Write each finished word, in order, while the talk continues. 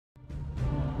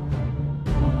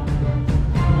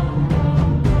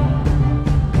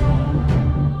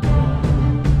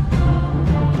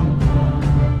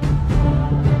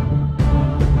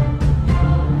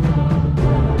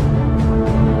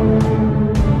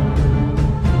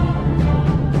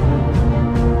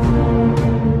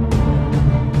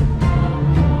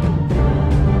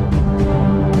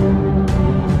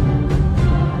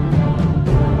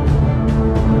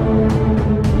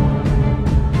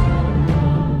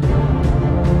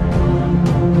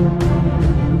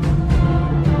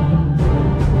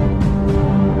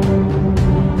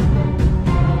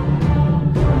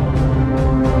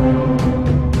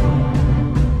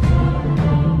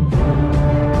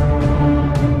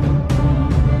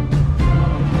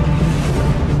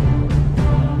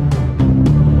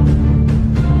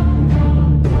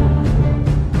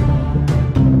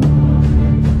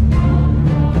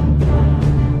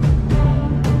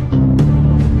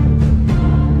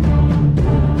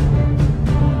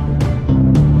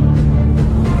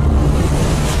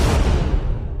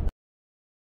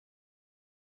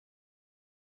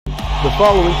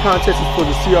following contest is for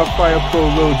the CR Fire Pro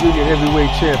Road Junior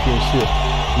Heavyweight Championship.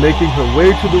 Making her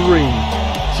way to the ring,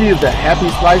 she is the happy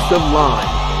slice of lime,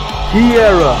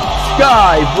 Keyerah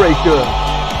Skybreaker.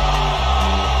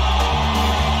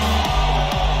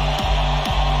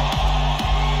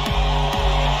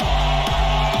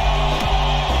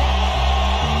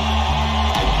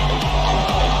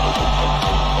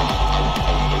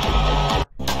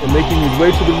 And making his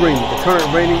way to the ring, the current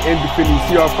reigning and defending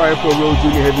CR Fire Pro Road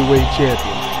Junior Heavyweight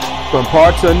Champion. From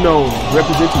parts unknown,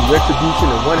 representing Retribution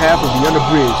and one half of the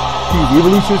Unabridged, he's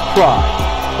Evolution's pride,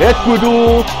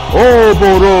 Equidul,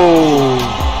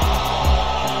 Oboro.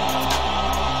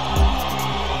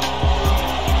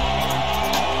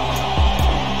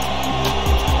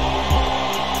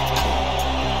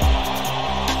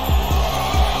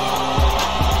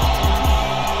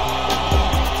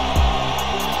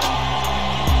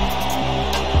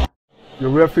 The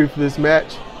referee for this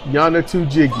match, Yana Too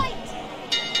Jiggy.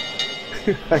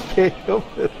 I can't help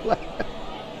it.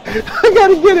 I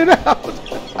gotta get it out.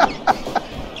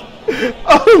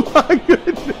 Oh my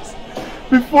goodness!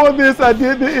 Before this, I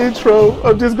did the intro.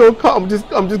 I'm just gonna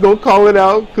call it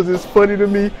out because it's funny to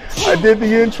me. I did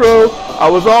the intro. I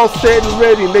was all set and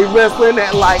ready, and they wrestling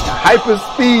at like hyper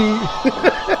speed,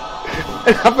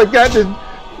 and I forgot to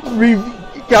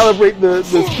recalibrate the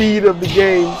speed of the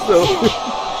game, so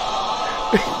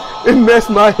it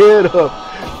messed my head up.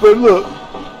 But look.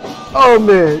 Oh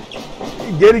man,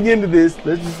 getting into this,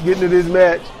 let's just get into this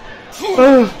match.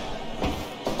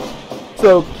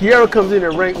 So Keyerah comes in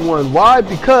at rank 1. Why?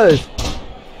 Because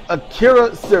Akira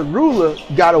Cerula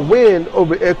got a win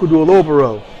over Equidul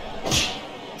Oboro.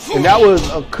 And that was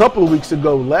a couple of weeks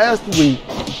ago. Last week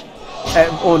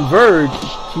on Verge,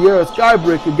 Keyerah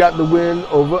Skybreaker got the win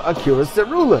over Akira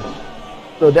Cerula.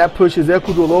 So that pushes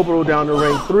Equidul Oboro down to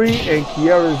rank 3 and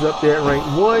Keyerah is up there at rank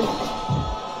 1.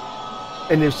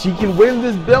 And if she can win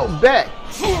this belt back,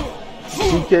 she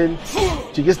can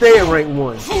stay at rank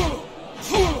 1.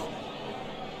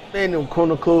 Man, them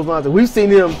corner clotheslines. We've seen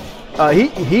him.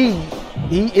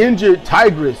 He injured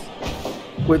Tigress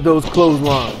with those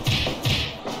clotheslines,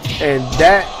 and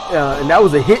that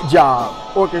was a hit job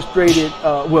orchestrated,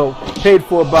 well, paid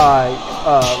for by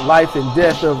Life and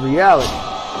Death of Reality.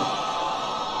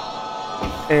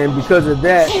 And because of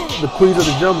that, the Queens of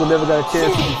the Jungle never got a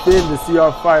chance to defend the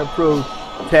CR Fire Pro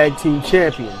Tag Team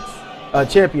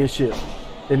Championship.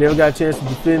 They never got a chance to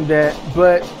defend that,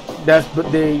 but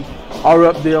they are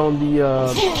up there on the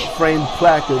framed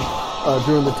placard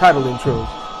during the title intros.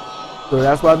 So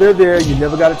that's why they're there. You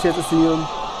never got a chance to see them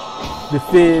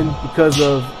defend because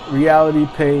of Reality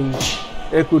paying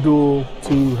Equidul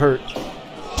to hurt.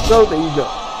 So there you go.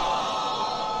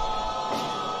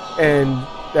 And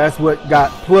that's what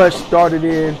got Plush started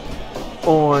in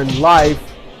on Life,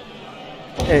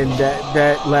 and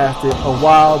that lasted a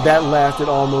while. That lasted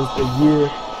almost a year.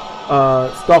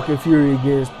 Stalking Fury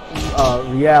against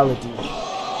Reality.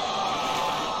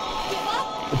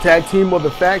 The tag team or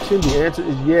the faction? The answer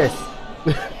is yes.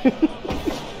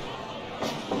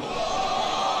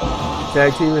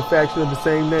 Tag team and faction are the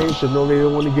same name, so no, they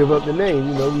don't want to give up the name.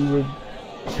 You know, we were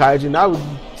Kaiji and I would,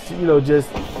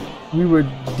 we were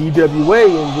DWA,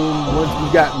 and then once we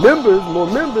got more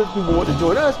members, people want to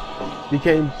join us, we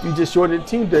just shortened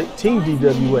Team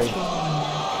DWA.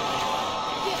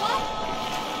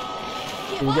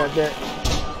 And we got that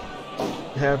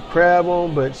half crab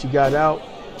on, but she got out.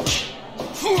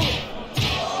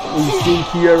 We've seen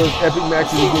Keyerah's epic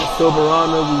matches against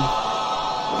Soberana.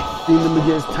 We've seen them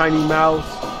against Tiny Mouse.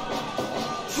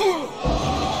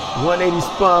 180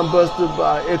 spine buster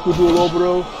by Equidul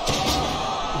Oboro.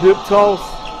 Hip toss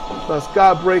by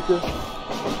Skybreaker.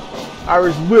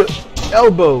 Irish whip,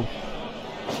 elbow.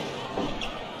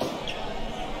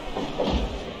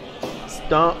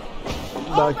 Stomp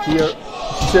by Keyerah.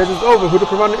 She says it's over. Hood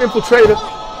up around the infiltrator.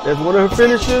 That's one of her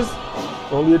finishers.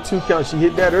 Only a 2 count. She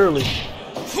hit that early.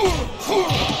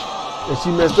 And she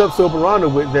messed up Soberana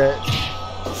with that.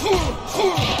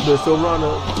 But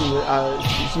Soberana,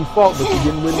 she fought, but she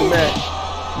didn't win the match.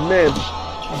 Man,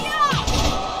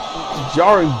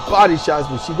 jarring body shots,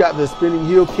 but she got the spinning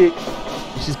heel kick.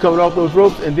 She's coming off those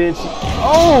ropes, and then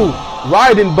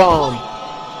riding bomb.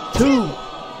 2.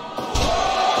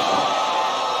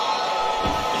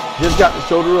 Just got the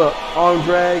shoulder up. Arm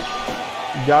drag.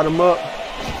 Got him up.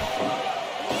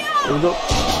 There we go.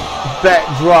 Back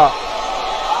drop.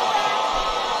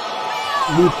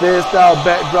 Luther style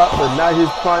back drop, but not his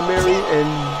primary. And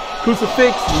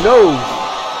crucifix, no.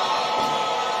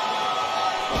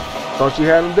 Thought she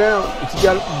had him down. She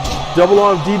got a double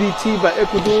arm DDT by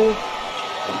Equidul.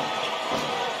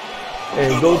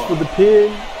 And goes for the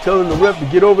pin, telling the ref to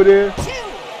get over there.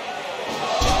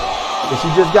 And she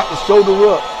just got the shoulder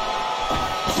up.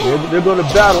 They're going to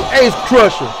battle. Ace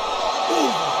Crusher.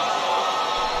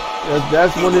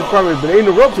 That's one of his primaries. But they in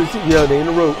the ropes. Yeah, they in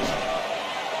the ropes.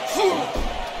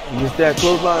 He gets that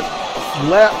clothesline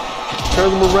slap.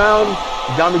 Turns him around.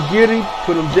 Down to Giddy.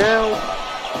 Put him down.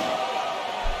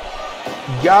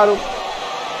 Got him.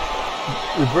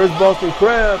 Reverse Boston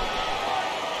Crab.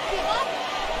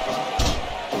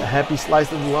 A happy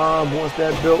slice of lime wants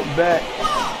that belt back.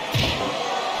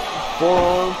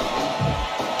 Forearm.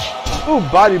 Ooh,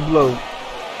 body blow.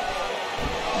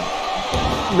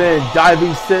 Man,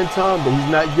 diving senton, but he's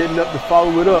not getting up to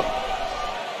follow it up.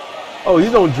 Oh,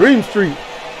 he's on Dream Street.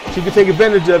 She can take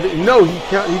advantage of it. No, he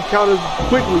counters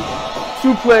quickly.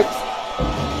 Suplex.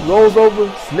 Rolls over.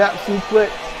 Snap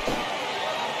suplex.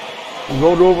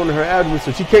 Rolled over on her abdomen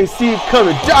so she can't see it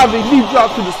coming. Diving knee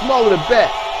drop to the small of the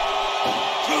back.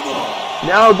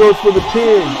 Now goes for the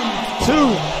pin. 2,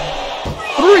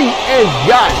 3, and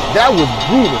got it. That was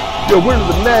brutal. The winner of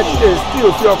the match is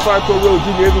still CR Fire Pro Road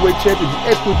Junior Heavyweight Champion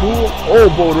Equidul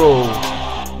Oboro.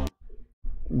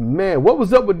 Man, what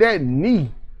was up with that knee?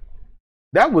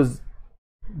 That was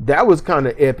kind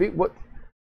of epic. What,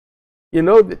 you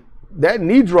know, that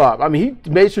knee drop. I mean, he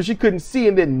made sure she couldn't see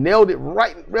and then nailed her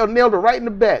right in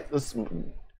the back.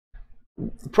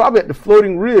 Probably at the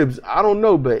floating ribs. I don't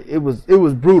know, but it was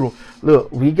brutal.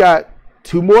 Look, we got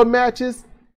 2 more matches.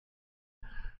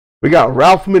 We got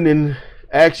Ralphmon in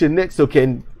action next. So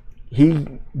can he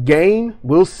gain?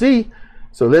 We'll see.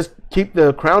 So let's keep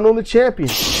the crown on the champion.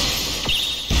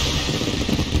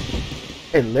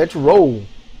 And let's roll.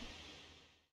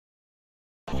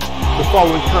 The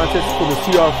following contest for the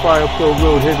CR Fire Pro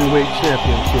Road Heavyweight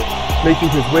Championship. Making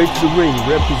his way to the ring,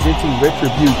 representing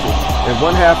Retribution, and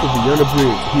one half of the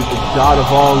Unabridged. He's the god of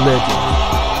all legends,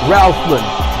 Ralphmon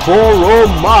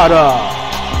Boromada.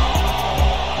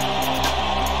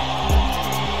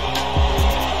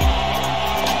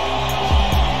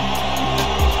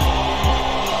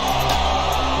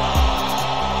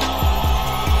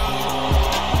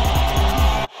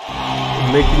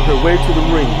 Making her way to the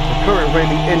ring, the current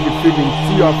reigning and defending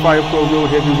CR Fire Pro Road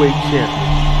Heavyweight Champion.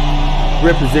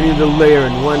 Representing the lair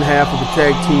in one half of the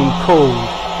tag team code,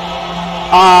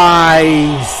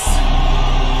 Eyece.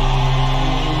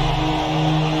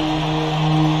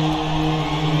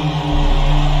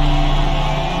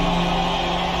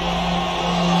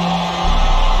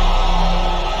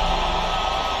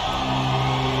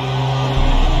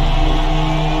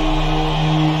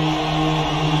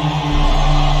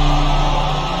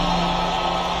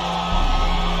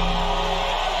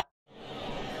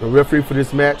 The referee for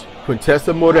this match,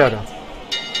 Quintessa Morera.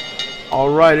 All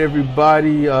right,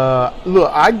 everybody.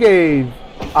 Look, I gave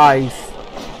Eyece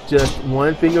just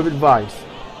one thing of advice.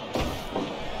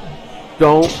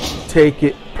 Don't take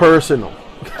it personal.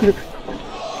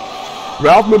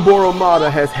 Ralphmon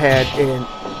Boromada has had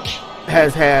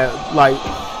like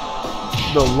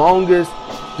the longest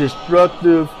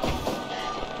destructive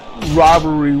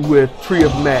rivalry with Tree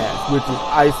of Mass, which is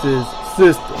Eyece's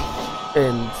sister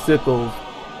and Sickle's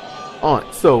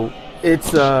aunt. So it's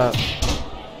the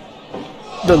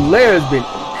lair has been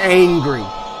angry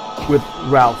with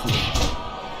Ralphmon.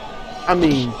 I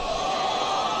mean,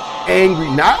 angry,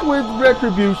 not with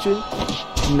Retribution,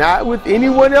 not with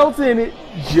anyone else in it,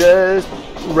 just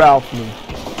Ralphmon.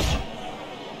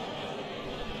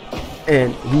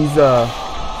 And he's a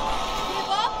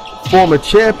former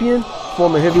champion,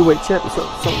 former heavyweight champion.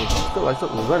 Something feel like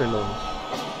something was running on him.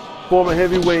 Former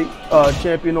heavyweight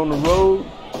champion on the road.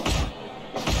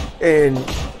 And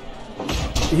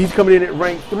he's coming in at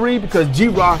rank 3 because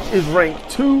G-Rock is rank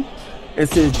 2. And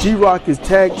since G-Rock is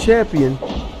tag champion,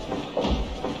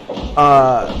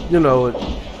 you know,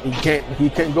 he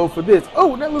can't go for this.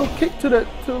 Oh, that little kick to the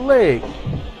leg.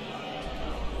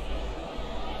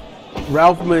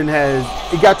 Ralphmon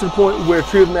it got to the point where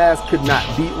Tree of Mass could not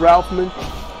beat Ralphmon.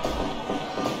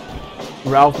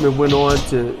 Ralphmon went on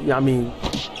to, I mean,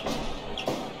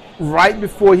 right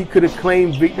before he could have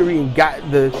claimed victory and got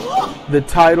the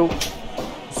title,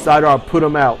 Sidar put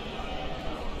him out,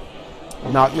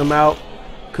 knocked him out,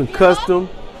 concussed him.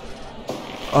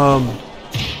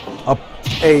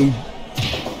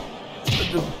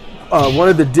 One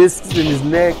of the discs in his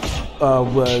neck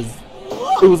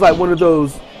it was like one of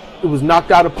those. It was knocked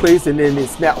out of place and then it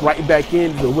snapped right back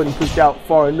in, so it wasn't pushed out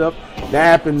far enough. That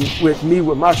happened with me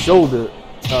with my shoulder,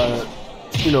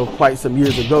 you know, quite some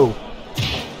years ago.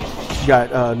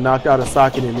 Got knocked out of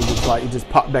socket and it was like it just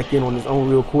popped back in on its own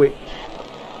real quick.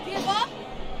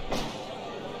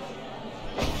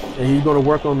 And he's gonna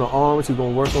work on the arms. He's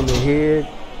gonna work on the head.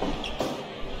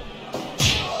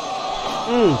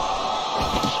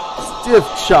 Stiff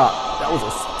chop. That That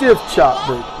was a stiff chop,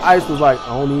 but Ice was like,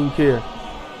 I don't even care.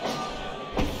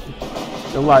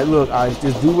 I'm like, look, Ice,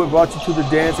 just do what brought you to the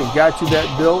dance and got you that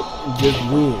belt and just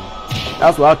win.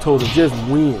 That's what I told her, just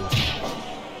win.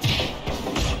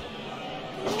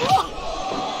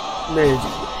 Man,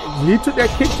 he took that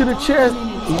kick to the chest.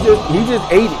 He just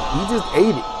ate it. He just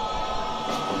ate it.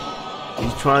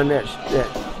 He's trying that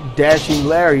dashing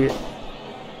lariat,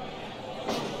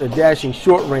 the dashing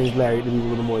short range lariat to be a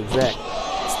little more exact.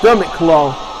 Stomach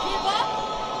claw.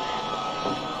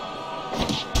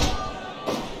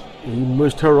 He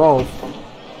mushed her off.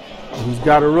 He's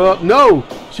got her up. No!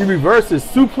 She reverses.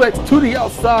 Suplex to the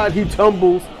outside. He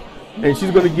tumbles. And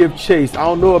she's going to give chase. I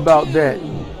don't know about that.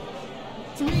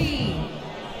 3.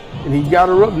 And he got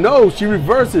her up. No! She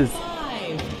reverses.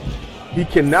 5. He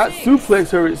cannot suplex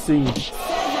her, it seems.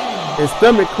 And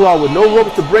stomach claw with no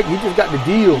ropes to break. He just got the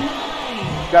deal.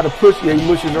 9. Got to push. Yeah, he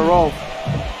mushes her off.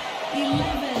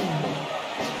 11.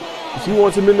 She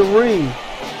wants him in the ring.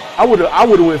 I would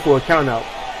have went for a count out.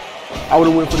 I would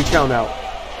have went for the count out.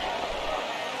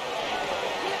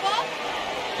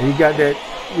 And he got that,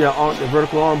 the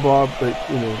vertical arm bar, but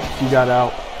she got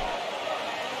out.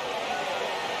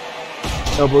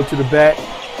 Elbow to the back.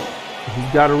 He's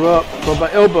got her up. From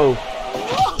by elbow.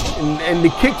 And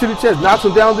the kick to the chest knocks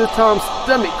him down this time.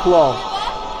 Stomach claw.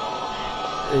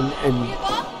 And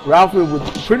Ralphmon would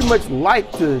pretty much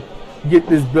like to get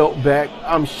this belt back,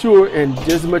 I'm sure, and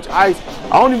just as much Ice.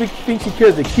 I don't even think she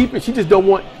cares to keep it. She just don't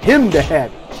want him to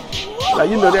have it. Like,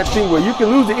 that thing where you can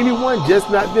lose to anyone, just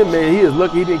not them, man. He is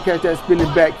lucky he didn't catch that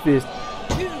spinning back fist.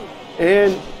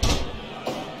 And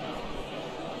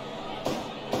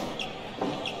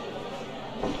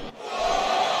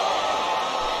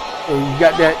you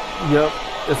got that,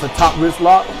 that's a top wrist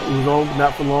lock. It was on,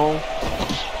 not for long.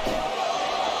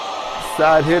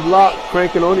 Side headlock,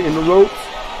 cranking on it in the ropes.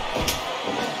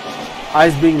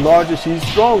 Ice being larger, she's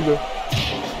stronger.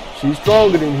 She's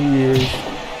stronger than he is.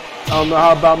 I don't know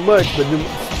how about much, but them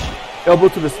elbow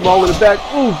to the small of the back.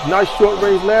 Ooh, nice short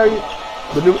range lariat.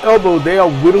 But them elbows, they are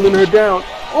whittling her down.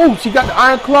 Ooh, she got the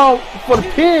iron claw for the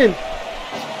pin.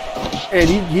 And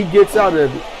he gets out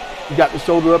of it. He got the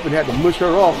shoulder up and had to mush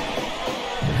her off.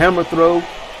 The hammer throw.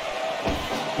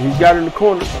 And he got her in the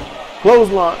corner.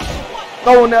 Clothesline.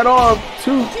 Throwing that arm.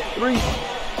 2, 3,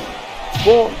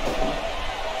 4.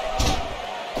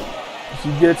 She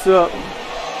gets up,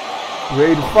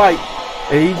 ready to fight,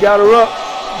 and he got her up.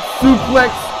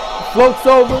 Suplex, floats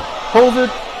over, holds her,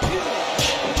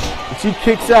 and she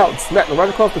kicks out, smacked her right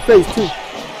across the face too.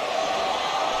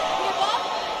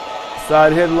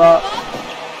 Side headlock.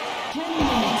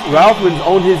 Ralphmon's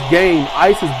on his game.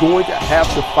 Ice is going to have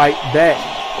to fight back.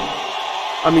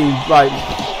 I mean, like,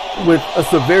 with a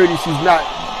severity she's not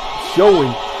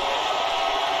showing.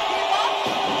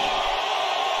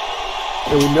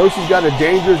 And we know she's got a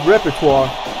dangerous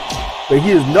repertoire, but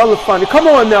he is nullifying it. Come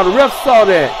on now, the ref saw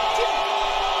that.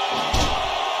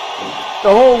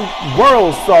 The whole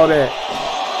world saw that.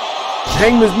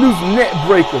 Hangman's Noose net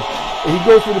breaker. And he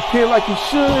goes for the pin like he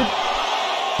should.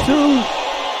 2.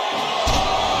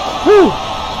 Whew.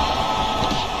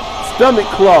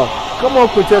 Stomach claw. Come on,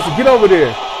 Quintessa, get over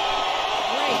there.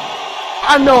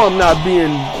 I know I'm not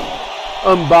being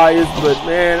unbiased, but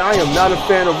man, I am not a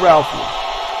fan of Ralphmon.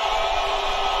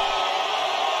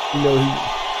 Whoo!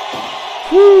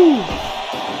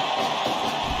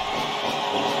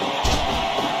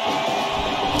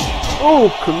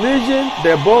 Oh, collision.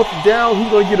 They're both down. Who's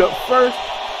going to get up first?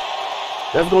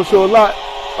 That's going to show a lot.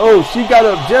 Oh, she got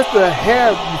up just a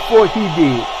hair before he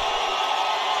did.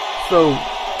 So,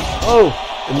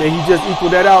 and then he just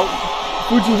equaled that out.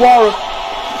 Fujiwara,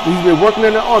 he's been working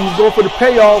on the arm. He's going for the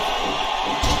payoff.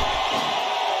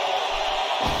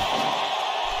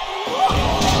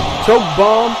 Choke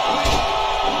bomb.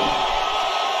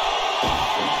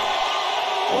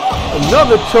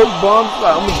 Another choke bomb.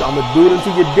 I'm gonna do it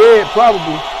until you're dead,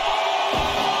 probably.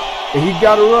 And he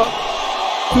got her up.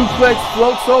 Suplex,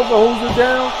 floats over, holds her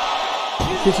down.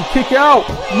 Can she kick out?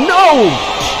 No!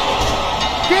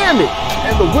 Damn it!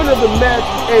 And the winner of the match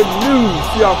and new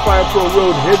CR Fire Pro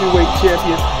Road Heavyweight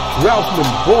Champion, Ralphmon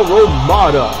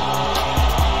Boromada.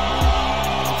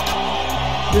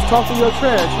 Just talking your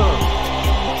trash, huh?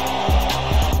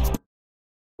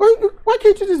 Why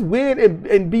can't you just win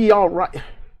and be all right?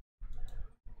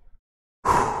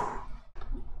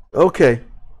 Okay.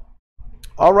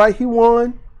 All right, he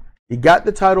won. He got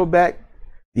the title back.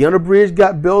 The Unabridged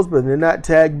got belts, but they're not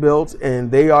tag belts,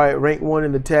 and they are at rank 1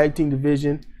 in the tag team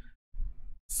division.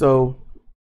 So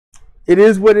it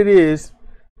is what it is.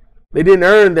 They didn't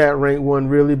earn that rank 1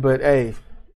 really, but hey.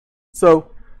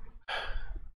 So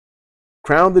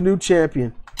crown the new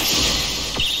champion.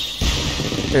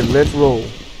 and let's roll.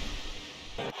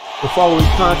 The following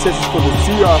contest is for the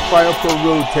CR Fire Pro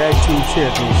Road Tag Team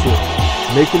Championship.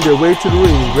 Making their way to the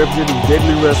ring, representing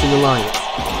Deadly Wrestling Alliance,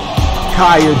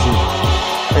 Keyerah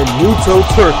and Muto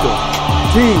Turco,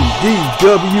 Team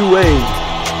DWA.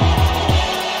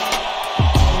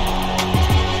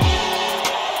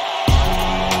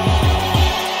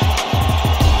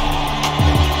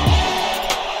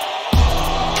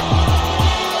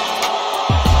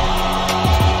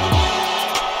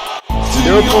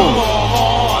 Their opponents,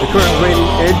 the current reigning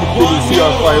and defending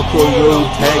CR Fire Pro Road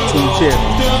Tag Team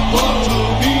Champions,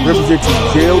 representing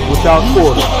Jailed Without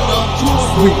Order,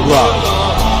 Sweet Rock,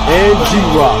 and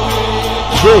G-Rock,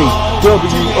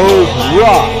 JWO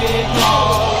Rock.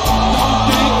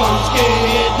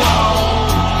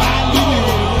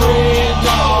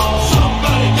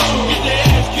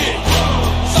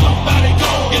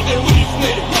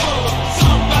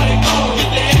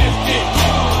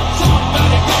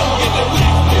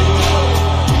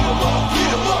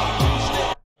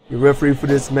 Your referee for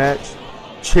this match,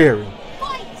 Cherry.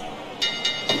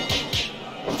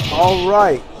 All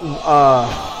right,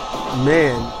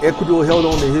 man, Equidul held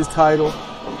on to his title.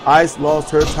 Eyece lost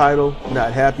her title.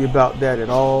 Not happy about that at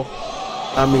all.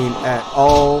 I mean, at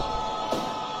all.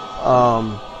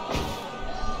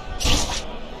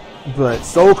 But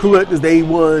Soul Collectors, they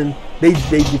won. They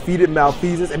defeated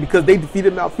Malfeasance, and because they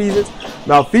defeated Malfeasance,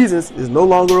 Malfeasance is no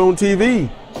longer on TV.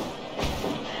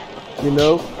 You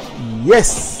know,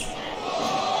 yes.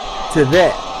 To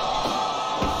that.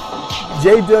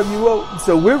 JWO,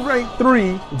 so we're ranked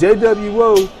 3,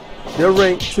 JWO, they're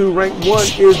ranked 2, ranked 1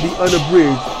 is the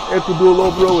unabridged, Equidul,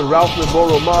 Oboro, and Ralphmon,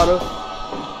 Boromada,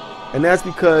 and that's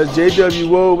because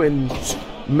JWO and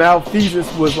Malfeasance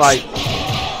was like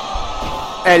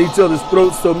at each other's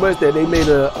throats so much that they made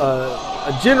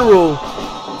a general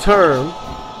term,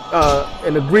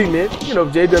 an agreement, you know,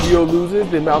 if JWO loses,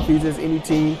 then Malfeasance, any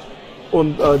team,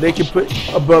 on they can put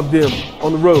above them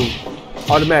on the road,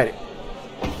 automatic.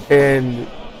 And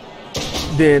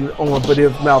then but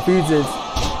if Malfeasance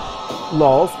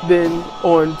lost, then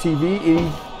on TV, any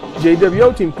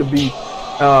JWO team could be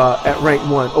at rank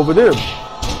 1 over them,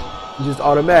 just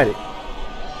automatic.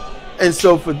 And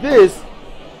so for this,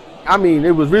 I mean,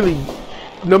 it was really,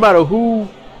 no matter who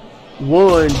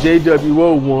won,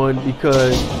 JWO won,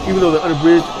 because even though the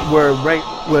unabridged were ranked,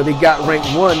 well, they got rank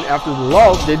 1 after the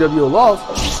loss, JWO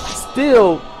lost,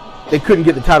 still they couldn't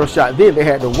get the title shot then, they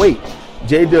had to wait.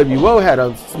 JWO had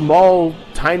a small,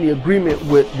 tiny agreement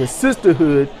with the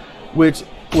Sisterhood, which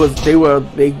was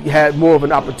they had more of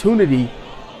an opportunity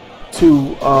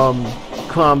to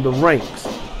climb the ranks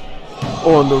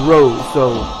on the road.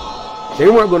 So they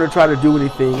weren't going to try to do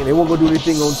anything, and they weren't going to do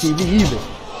anything on TV either.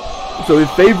 So it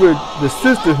favored the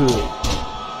Sisterhood.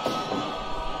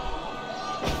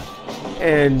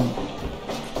 And,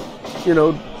 you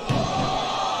know,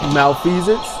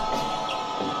 Malfeasance,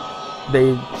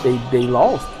 they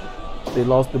lost. They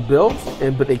lost the belts,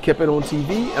 but they kept it on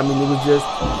TV. I mean, it was just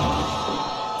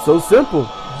so simple.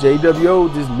 JWO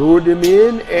just lured them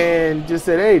in and just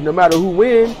said, hey, no matter who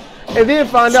wins, and then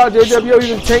find out JWO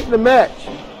even tanked the match.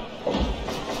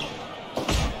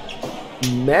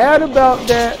 Mad about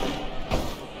that,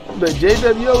 but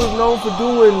JWO is known for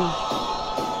doing,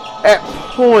 at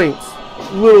points,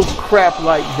 little crap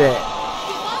like that.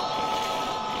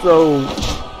 So,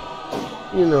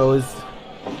 you know,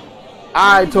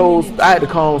 I had to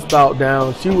calm Spout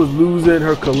down. She was losing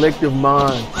her collective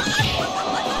mind.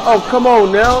 Oh, come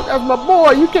on now. That's my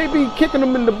boy. You can't be kicking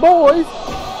him in the boys.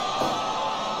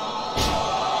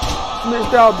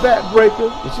 Missed out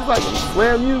backbreaker. And she's like,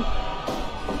 slam you.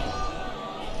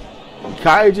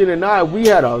 Keyerah and I, we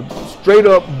had a straight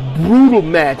up brutal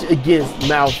match against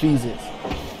Malfeasance.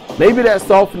 Maybe that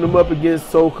softened them up against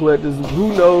Soul Collectors.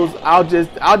 Who knows? I'll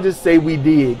just say we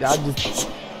did. I'll just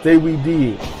say we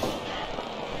did.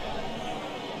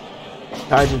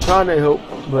 Keyerah trying to help,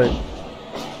 but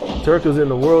Turco's in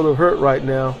the world of hurt right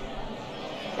now.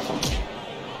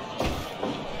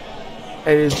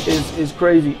 And it's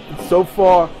crazy. So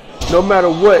far, no matter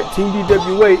what, Team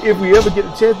DWA, if we ever get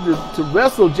a chance to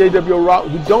wrestle JWO Rock,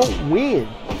 we don't win.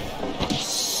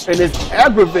 And it's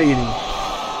aggravating.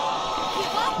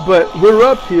 But we're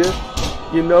up here,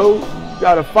 you know,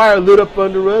 got a fire lit up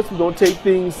under us. We're going to take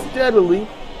things steadily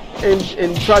and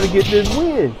try to get this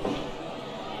win.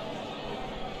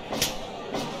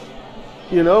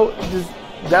 You know,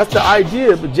 that's the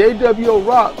idea. But JWO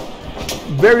Rock,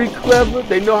 very clever.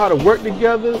 They know how to work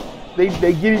together. They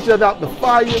get each other out the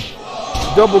fire.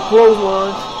 Double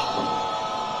clothesline.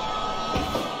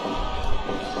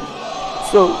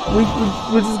 So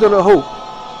we're just gonna hope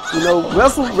You know,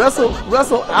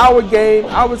 wrestle our game,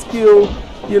 our skill.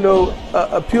 You know,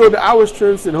 appeal to our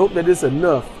strengths and hope that it's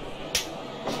enough.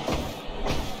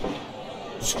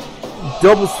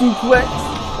 Double suplex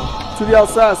to the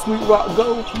outside. Sweet Rock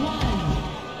go. 1,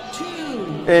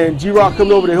 2, And G-Rock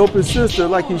coming over to help his sister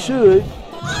like he should. 5,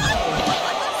 6,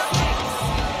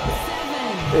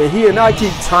 7, And he and I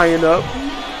keep tying up. 9,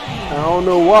 I don't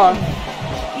know why.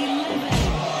 11,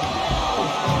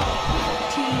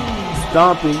 13,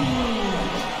 Stomping.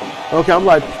 Okay, I'm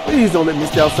like, please don't let me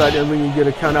stay outside that ring and get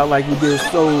a count out like we did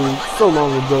so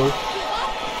long ago.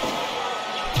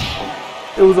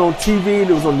 It was on TV and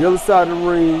it was on the other side of the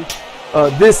ring,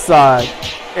 this side,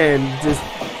 and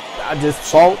I just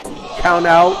fought, count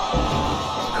out,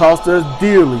 cost us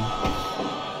dearly.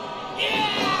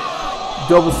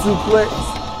 Double suplex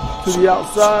to the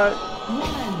outside. 1,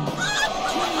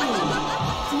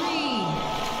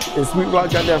 2, 3. And Sweet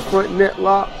Rock got that front net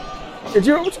lock. And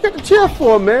Jared, what you got the chair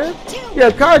for, man?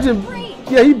 Yeah, Kajin,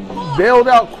 yeah, he bailed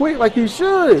out quick like he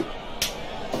should.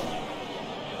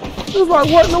 It was like,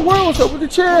 what in the world? What's up with the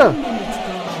chair?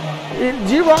 And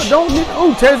G-Rock don't need,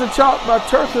 oh, taser chop by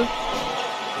Turka.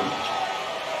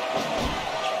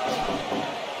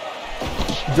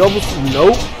 Double,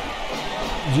 nope.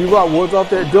 G-Rock wards off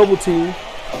that double team.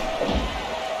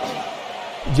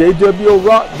 JWO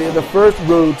Rock, they're the first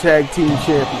Road Tag Team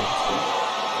Champions.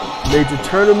 Major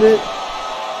tournament.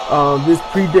 This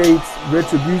predates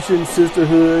Retribution,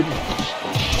 Sisterhood,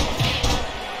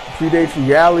 predates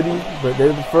reality, but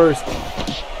they're the first.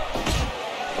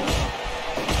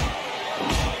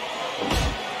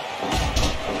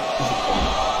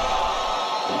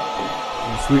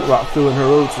 And Sweet Rock filling her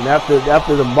oats, and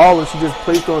after the mauler she just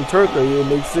placed on Turka, it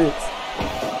makes sense.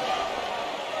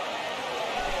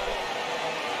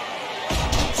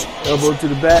 Elbow to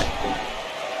the back,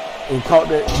 and caught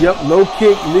that, yep, low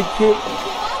kick, mid kick.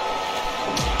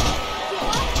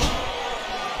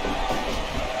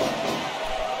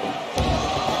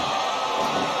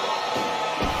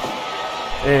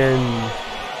 And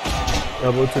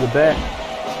elbow to the back.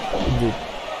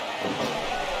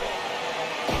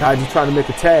 Kai just trying to make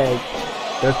a tag.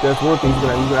 That's one thing he's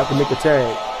gonna have to make a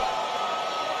tag.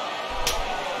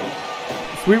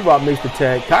 Sweet Rock makes the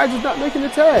tag. Kai just not making the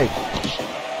tag.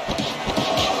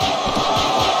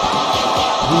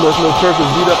 He must know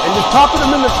Turka's beat up and just popping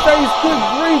him in the face. Good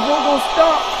grief, won't gonna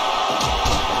stop.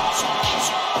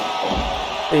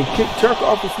 And kick Turka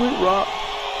off the Sweet Rock.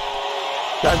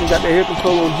 Kajin got their head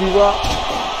control on G-Rock.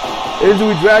 As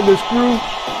we drag the screw,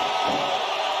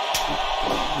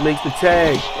 makes the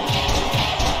tag.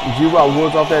 And G-Rock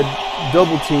wards off that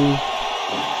double team.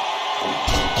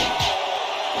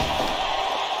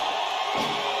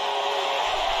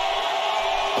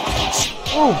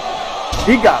 Oh,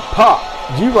 he got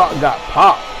popped. G-Rock got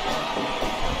popped.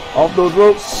 Off those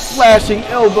ropes, slashing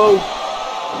elbow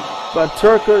by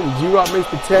Turka, and G-Rock makes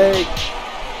the tag.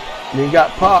 And he got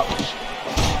popped.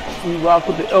 G-Rock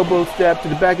with the elbow stab to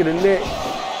the back of the neck.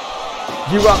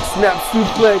 G-Rock snaps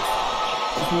suplex.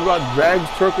 G-Rock drags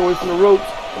Turka away from the ropes.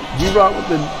 G-Rock with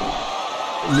the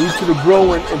knee to the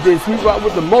groin, and then Sweet Rock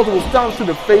with the multiple stomps to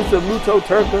the face of Muto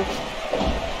Turka.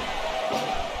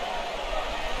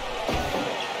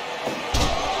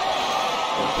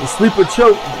 The sleeper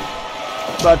choke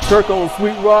by Turka on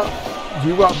Sweet Rock.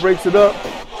 G-Rock breaks it up.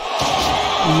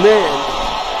 Man,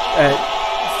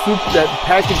 that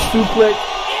package suplex.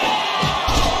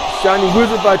 Shining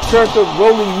Wizard by Turka,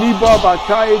 rolling knee bar by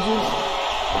Eyece.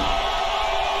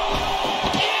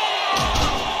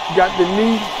 Got the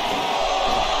knee.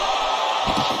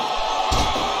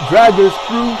 Dragon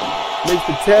screw, makes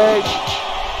the tag.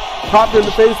 Popped in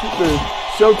the face with the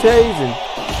shotes and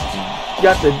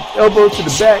got the elbow to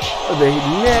the back of the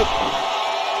neck.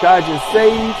 Eyece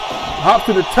saved. Hop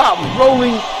to the top,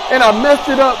 rolling, and I messed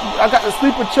it up. I got the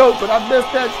sleeper choke, but I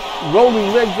messed that rolling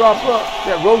leg drop up,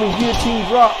 that rolling guillotine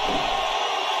drop.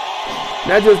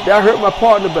 That hurt my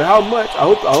partner, but how much? I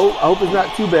hope it's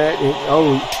not too bad. And,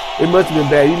 oh, it must have been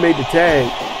bad. He made the tag.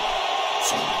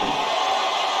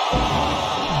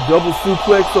 Double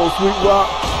suplex on Sweet Rock.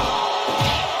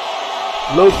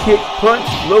 Low kick, punch,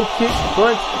 low kick,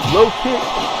 punch, low kick.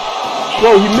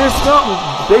 Whoa, he missed something.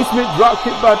 Basement drop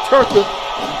kick by Turka.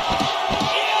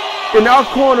 In our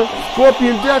corner,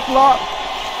 Scorpion Deathlock.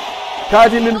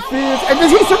 Kajin interferes, and then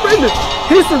he surrenders.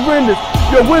 He surrenders.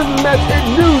 Your wisdom match at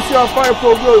New Shell Fire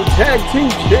Pro Road Tag Team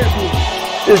Champion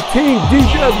is Team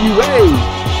DWA.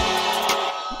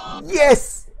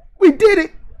 Yes, we did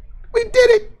it. We did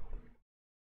it.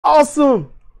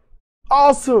 Awesome.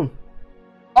 Awesome.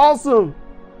 Awesome.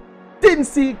 Didn't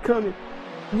see it coming.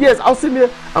 Yes, I was sitting there,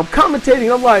 I'm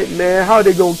commentating, I'm like, man, how are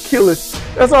they gonna kill us?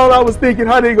 That's all I was thinking,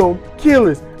 how they gonna kill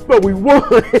us? But we won.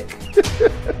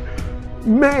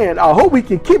 Man, I hope we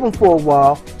can keep them for a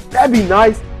while. That'd be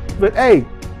nice. But hey,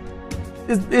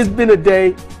 it's been a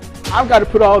day. I've got to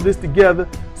put all this together.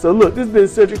 So look, this has been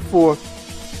Cedric for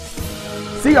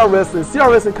CR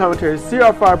Wrestling Commentary,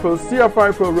 CR Fire Pro, CR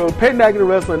Fire Pro Road, Peyton Aguilar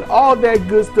Wrestling, all that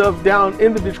good stuff down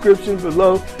in the description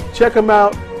below. Check them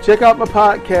out. Check out my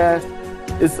podcast.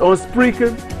 It's on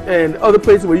Spreaker and other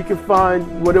places where you can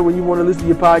find whatever you want to listen to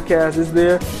your podcast is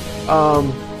there.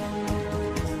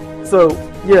 So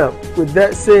yeah, with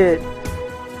that said,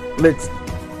 let's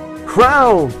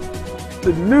crown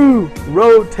the new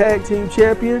Road Tag Team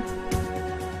Champions.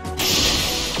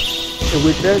 And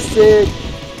with that said,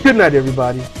 good night,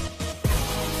 everybody.